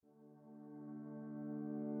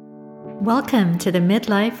Welcome to the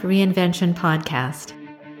Midlife Reinvention Podcast.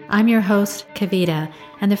 I'm your host, Kavita,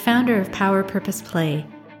 and the founder of Power Purpose Play,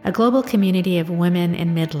 a global community of women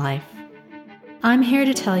in midlife. I'm here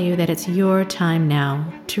to tell you that it's your time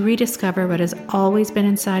now to rediscover what has always been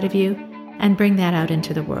inside of you and bring that out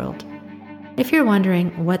into the world. If you're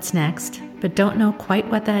wondering what's next, but don't know quite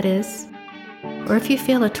what that is, or if you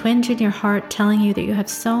feel a twinge in your heart telling you that you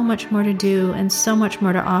have so much more to do and so much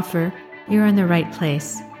more to offer, you're in the right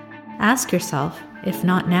place. Ask yourself, if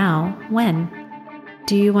not now, when?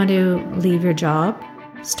 Do you want to leave your job,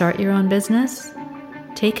 start your own business,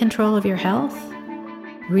 take control of your health,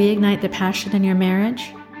 reignite the passion in your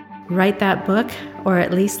marriage, write that book, or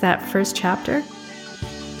at least that first chapter?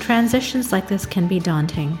 Transitions like this can be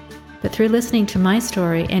daunting, but through listening to my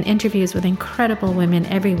story and interviews with incredible women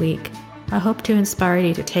every week, I hope to inspire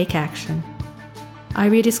you to take action. I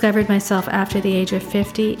rediscovered myself after the age of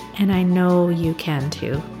 50, and I know you can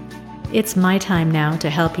too. It's my time now to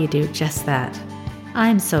help you do just that.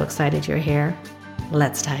 I'm so excited you're here.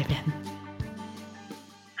 Let's dive in.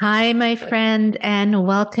 Hi, my friend, and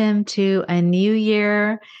welcome to a new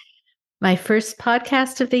year, my first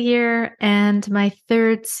podcast of the year, and my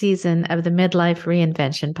third season of the Midlife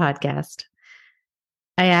Reinvention Podcast.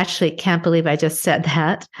 I actually can't believe I just said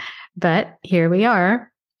that, but here we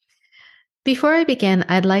are. Before I begin,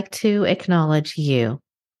 I'd like to acknowledge you.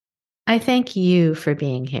 I thank you for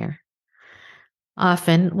being here.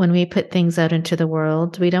 Often, when we put things out into the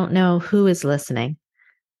world, we don't know who is listening.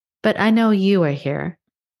 But I know you are here,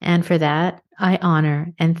 and for that, I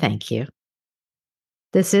honor and thank you.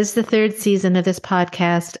 This is the third season of this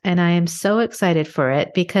podcast, and I am so excited for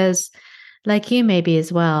it because, like you maybe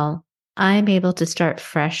as well, I'm able to start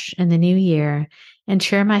fresh in the new year and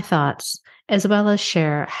share my thoughts, as well as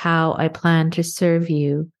share how I plan to serve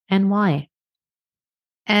you and why.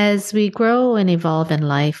 As we grow and evolve in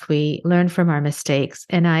life, we learn from our mistakes,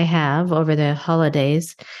 and I have, over the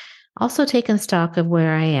holidays, also taken stock of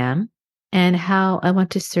where I am and how I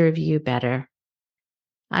want to serve you better.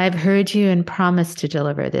 I've heard you and promised to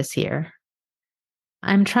deliver this year.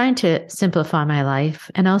 I'm trying to simplify my life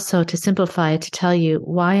and also to simplify to tell you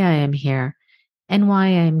why I am here and why I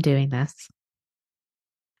am doing this.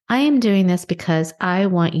 I am doing this because I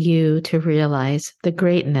want you to realize the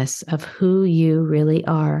greatness of who you really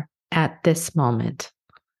are at this moment.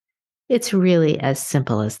 It's really as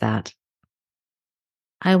simple as that.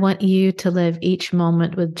 I want you to live each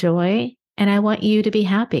moment with joy, and I want you to be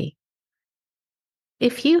happy.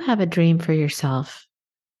 If you have a dream for yourself,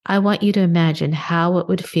 I want you to imagine how it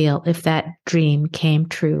would feel if that dream came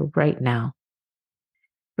true right now.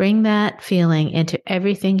 Bring that feeling into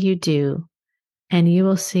everything you do, and you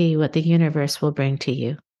will see what the universe will bring to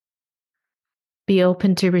you. Be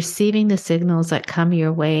open to receiving the signals that come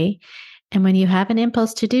your way, and when you have an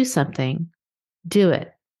impulse to do something, do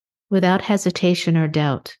it without hesitation or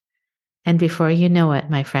doubt. And before you know it,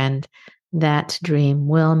 my friend, that dream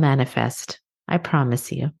will manifest. I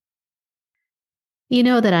promise you. You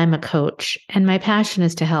know that I'm a coach, and my passion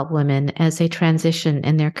is to help women as they transition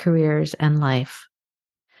in their careers and life.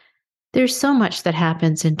 There's so much that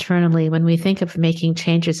happens internally when we think of making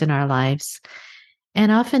changes in our lives,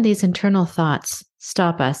 and often these internal thoughts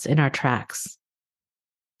stop us in our tracks.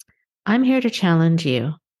 I'm here to challenge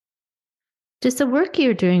you. Does the work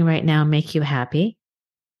you're doing right now make you happy?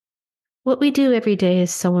 What we do every day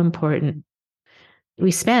is so important.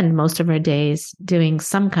 We spend most of our days doing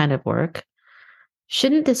some kind of work.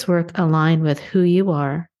 Shouldn't this work align with who you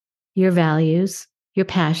are, your values, your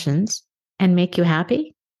passions, and make you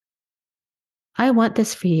happy? I want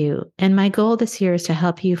this for you, and my goal this year is to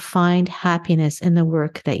help you find happiness in the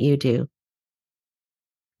work that you do.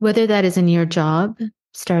 Whether that is in your job,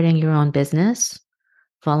 starting your own business,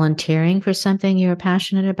 volunteering for something you're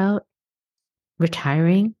passionate about,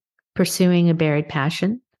 retiring, pursuing a buried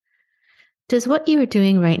passion. Does what you are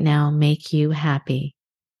doing right now make you happy?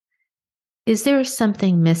 Is there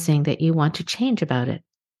something missing that you want to change about it?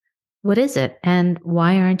 What is it, and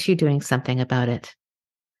why aren't you doing something about it?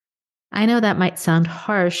 I know that might sound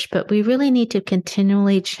harsh, but we really need to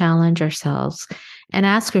continually challenge ourselves and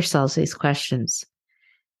ask ourselves these questions.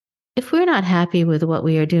 If we're not happy with what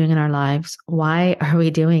we are doing in our lives, why are we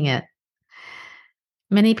doing it?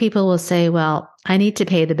 Many people will say, well, I need to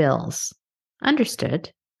pay the bills.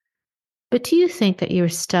 Understood. But do you think that you're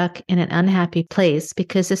stuck in an unhappy place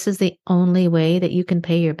because this is the only way that you can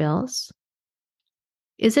pay your bills?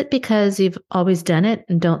 Is it because you've always done it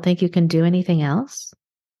and don't think you can do anything else?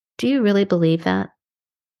 Do you really believe that?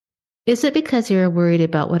 Is it because you're worried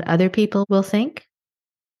about what other people will think?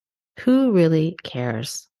 Who really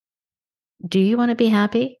cares? Do you want to be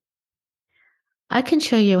happy? I can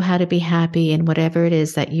show you how to be happy in whatever it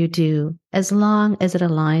is that you do, as long as it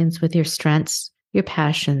aligns with your strengths, your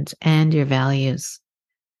passions, and your values.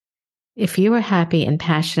 If you are happy and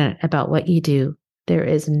passionate about what you do, there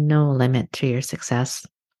is no limit to your success.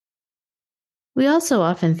 We also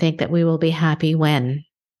often think that we will be happy when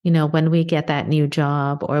we get that new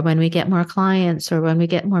job, or when we get more clients, or when we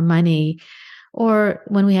get more money, or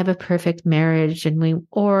when we have a perfect marriage,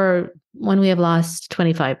 or when we have lost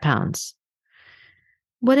 25 pounds.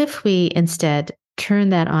 What if we instead turn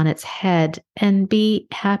that on its head and be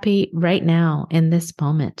happy right now in this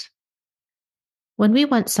moment? When we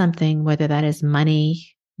want something, whether that is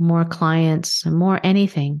money, more clients, more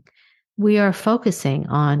anything, we are focusing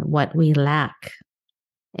on what we lack.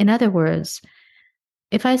 In other words,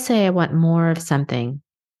 if I say I want more of something,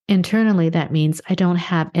 internally that means I don't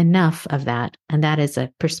have enough of that, and that is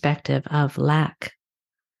a perspective of lack.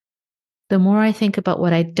 The more I think about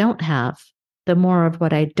what I don't have, the more of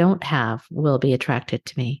what I don't have will be attracted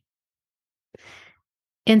to me.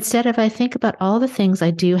 Instead, if I think about all the things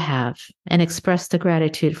I do have and express the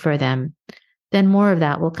gratitude for them, then more of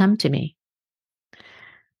that will come to me.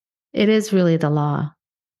 It is really the law.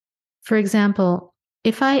 For example,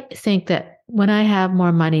 if I think that when I have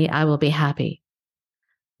more money, I will be happy,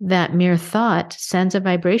 that mere thought sends a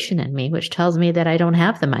vibration in me which tells me that I don't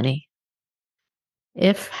have the money.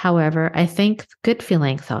 If, however, I think good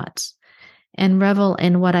feeling thoughts and revel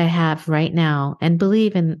in what I have right now and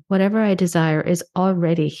believe in whatever I desire is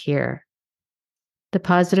already here, the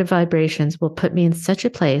positive vibrations will put me in such a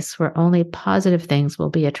place where only positive things will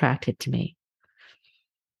be attracted to me.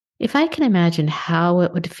 If I can imagine how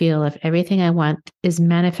it would feel if everything I want is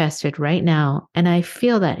manifested right now, and I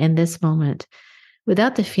feel that in this moment,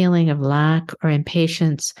 without the feeling of lack or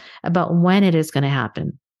impatience about when it is going to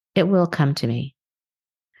happen, it will come to me.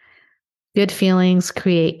 Good feelings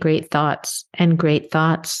create great thoughts, and great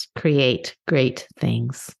thoughts create great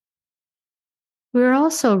things. We're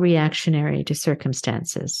also reactionary to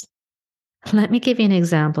circumstances. Let me give you an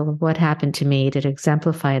example of what happened to me to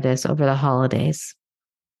exemplify this over the holidays.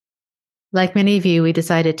 Like many of you, we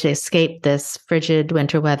decided to escape this frigid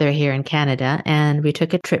winter weather here in Canada, and we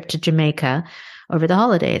took a trip to Jamaica over the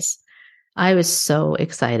holidays. I was so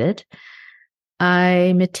excited.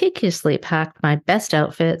 I meticulously packed my best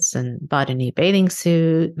outfits and bought a new bathing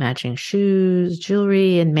suit, matching shoes,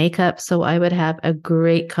 jewelry, and makeup so I would have a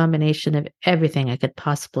great combination of everything I could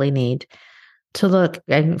possibly need to look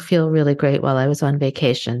and feel really great while I was on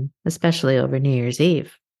vacation, especially over New Year's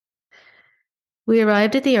Eve. We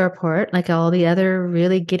arrived at the airport like all the other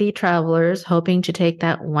really giddy travelers, hoping to take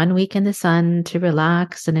that 1 week in the sun to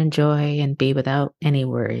relax and enjoy and be without any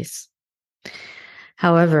worries.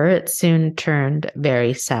 However, it soon turned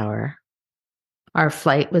very sour. Our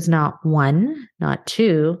flight was not 1, not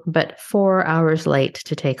 2, but 4 hours late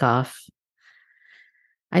to take off.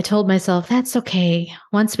 I told myself, that's okay.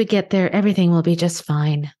 Once we get there, everything will be just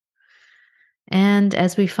fine. And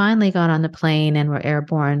as we finally got on the plane and were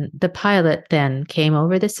airborne, the pilot then came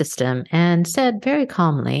over the system and said very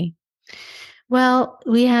calmly, well,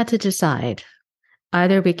 we had to decide.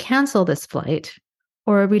 Either we cancel this flight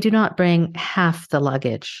or we do not bring half the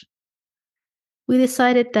luggage. We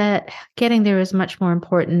decided that getting there is much more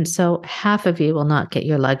important, so half of you will not get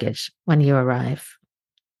your luggage when you arrive.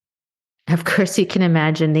 Of course, you can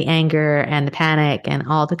imagine the anger and the panic and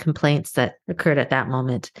all the complaints that occurred at that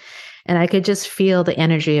moment. And I could just feel the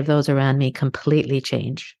energy of those around me completely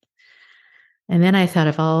change. And then I thought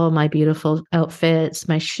of all my beautiful outfits,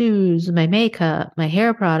 my shoes, my makeup, my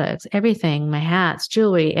hair products, everything, my hats,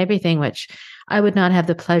 jewelry, everything, which I would not have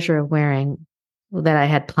the pleasure of wearing that I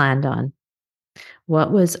had planned on.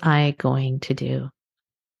 What was I going to do?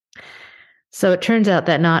 So it turns out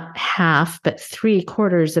that not half, but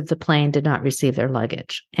 3/4 of the plane did not receive their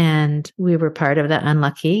luggage. And we were part of the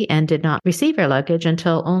unlucky and did not receive our luggage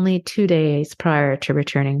until only 2 days prior to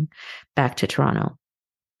returning back to Toronto.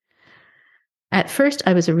 At first,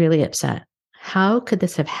 I was really upset. How could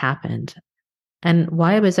this have happened? And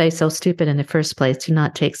why was I so stupid in the first place to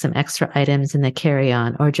not take some extra items in the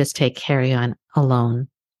carry-on or just take carry-on alone?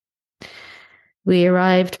 We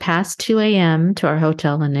arrived past 2 a.m. to our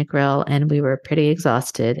hotel in Negril, and we were pretty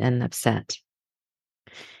exhausted and upset.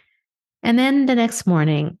 And then the next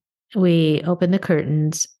morning, we opened the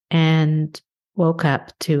curtains and woke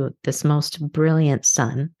up to this most brilliant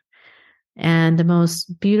sun and the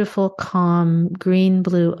most beautiful, calm,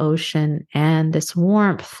 green-blue ocean and this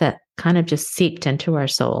warmth that kind of just seeped into our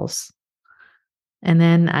souls. And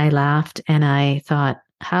then I laughed and I thought,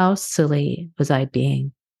 how silly was I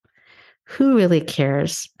being? Who really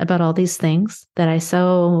cares about all these things that I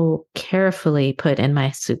so carefully put in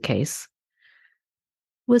my suitcase?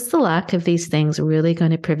 Was the lack of these things really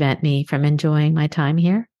going to prevent me from enjoying my time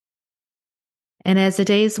here? And as the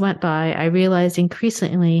days went by, I realized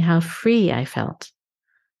increasingly how free I felt.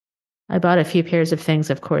 I bought a few pairs of things,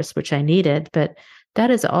 of course, which I needed, but that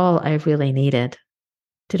is all I really needed.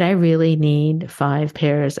 Did I really need 5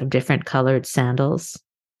 pairs of different colored sandals?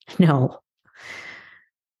 No.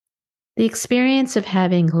 The experience of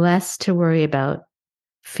having less to worry about,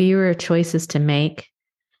 fewer choices to make,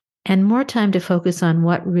 and more time to focus on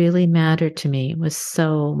what really mattered to me was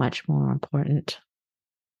so much more important.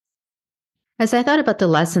 As I thought about the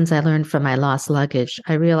lessons I learned from my lost luggage,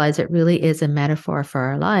 I realized it really is a metaphor for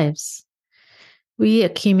our lives. We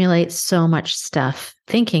accumulate so much stuff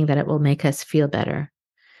thinking that it will make us feel better,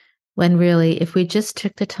 when really, if we just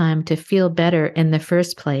took the time to feel better in the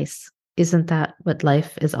first place, isn't that what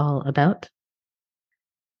life is all about?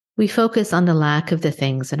 We focus on the lack of the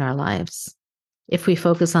things in our lives. If we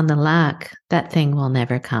focus on the lack, that thing will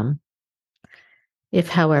never come. If,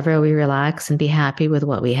 however, we relax and be happy with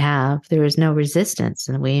what we have, there is no resistance,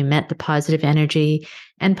 and we emit the positive energy,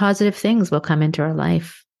 and positive things will come into our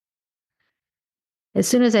life. As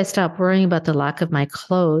soon as I stopped worrying about the lack of my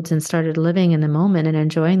clothes and started living in the moment and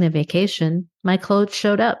enjoying the vacation, my clothes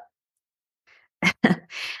showed up.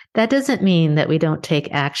 That doesn't mean that we don't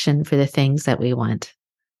take action for the things that we want.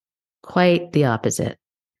 Quite the opposite.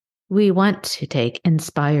 We want to take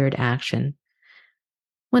inspired action.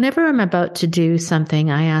 Whenever I'm about to do something,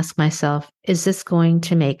 I ask myself, is this going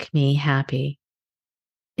to make me happy?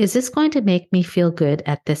 Is this going to make me feel good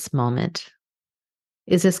at this moment?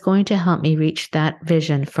 Is this going to help me reach that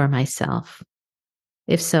vision for myself?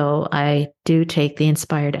 If so, I do take the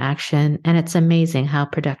inspired action, and it's amazing how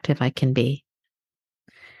productive I can be.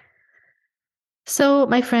 So,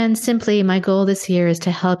 my friends, simply my goal this year is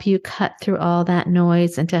to help you cut through all that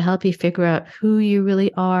noise and to help you figure out who you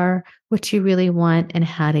really are, what you really want, and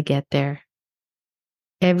how to get there.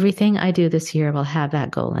 Everything I do this year will have that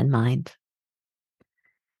goal in mind.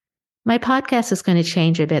 My podcast is going to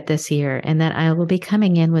change a bit this year, and that I will be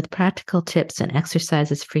coming in with practical tips and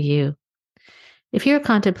exercises for you. If you're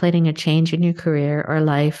contemplating a change in your career or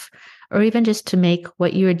life, or even just to make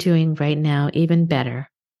what you are doing right now even better,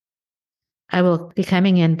 I will be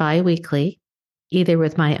coming in bi-weekly, either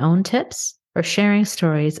with my own tips or sharing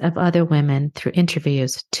stories of other women through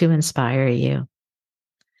interviews to inspire you.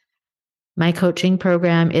 My coaching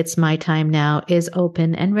program, It's My Time Now, is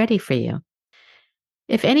open and ready for you.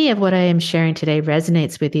 If any of what I am sharing today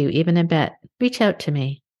resonates with you even a bit, reach out to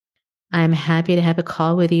me. I'm happy to have a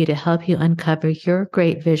call with you to help you uncover your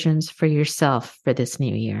great visions for yourself for this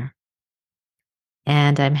new year.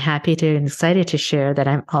 And I'm happy and excited to share that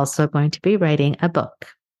I'm also going to be writing a book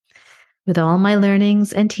with all my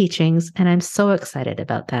learnings and teachings, and I'm so excited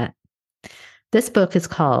about that. This book is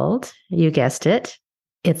called, you guessed it,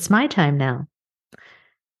 It's My Time Now.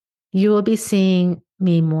 You will be seeing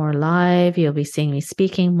me more live, you'll be seeing me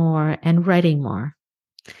speaking more and writing more.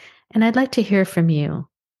 And I'd like to hear from you.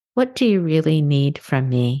 What do you really need from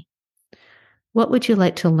me? What would you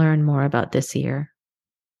like to learn more about this year?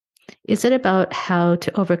 Is it about how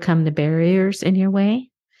to overcome the barriers in your way?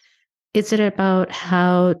 Is it about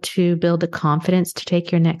how to build the confidence to take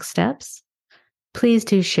your next steps? Please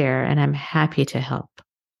do share, and I'm happy to help.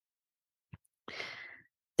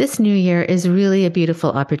 This new year is really a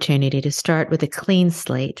beautiful opportunity to start with a clean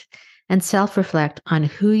slate and self-reflect on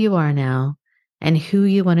who you are now and who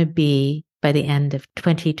you want to be by the end of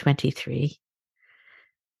 2023.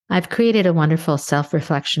 I've created a wonderful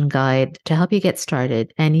self-reflection guide to help you get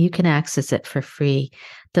started, and you can access it for free.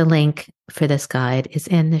 The link for this guide is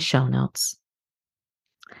in the show notes.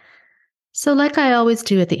 So, like I always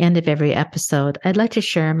do at the end of every episode, I'd like to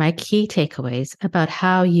share my key takeaways about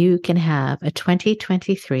how you can have a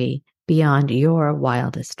 2023 beyond your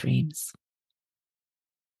wildest dreams.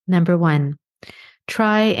 Number 1,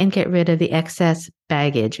 try and get rid of the excess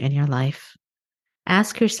baggage in your life.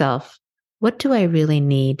 Ask yourself, what do I really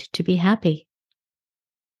need to be happy?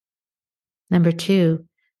 Number 2,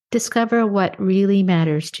 discover what really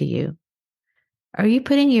matters to you. Are you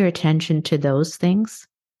putting your attention to those things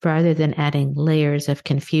rather than adding layers of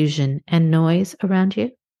confusion and noise around you?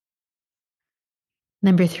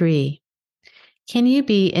 Number 3, can you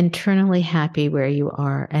be internally happy where you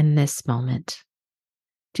are in this moment?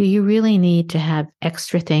 Do you really need to have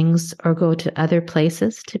extra things or go to other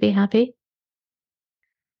places to be happy?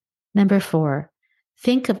 Number 4,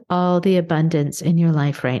 think of all the abundance in your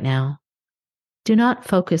life right now. Do not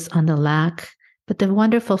focus on the lack, but the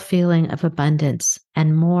wonderful feeling of abundance,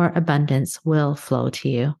 and more abundance will flow to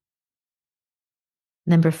you.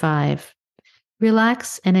 Number 5,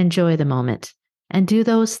 relax and enjoy the moment and do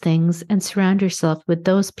those things and surround yourself with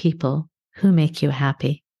those people who make you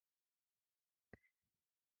happy.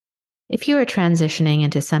 If you are transitioning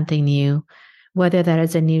into something new, whether that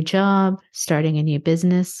is a new job, starting a new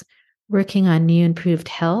business, working on new improved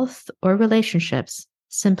health, or relationships,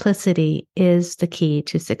 simplicity is the key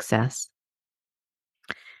to success.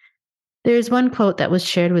 There's one quote that was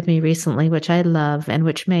shared with me recently, which I love and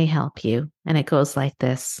which may help you, and it goes like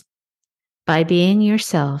this: by being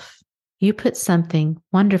yourself, you put something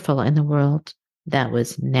wonderful in the world that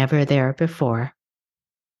was never there before.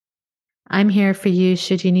 I'm here for you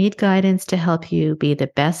should you need guidance to help you be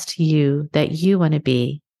the best you that you want to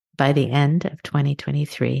be by the end of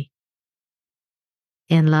 2023.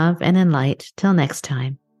 In love and in light, till next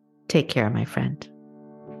time, take care, my friend.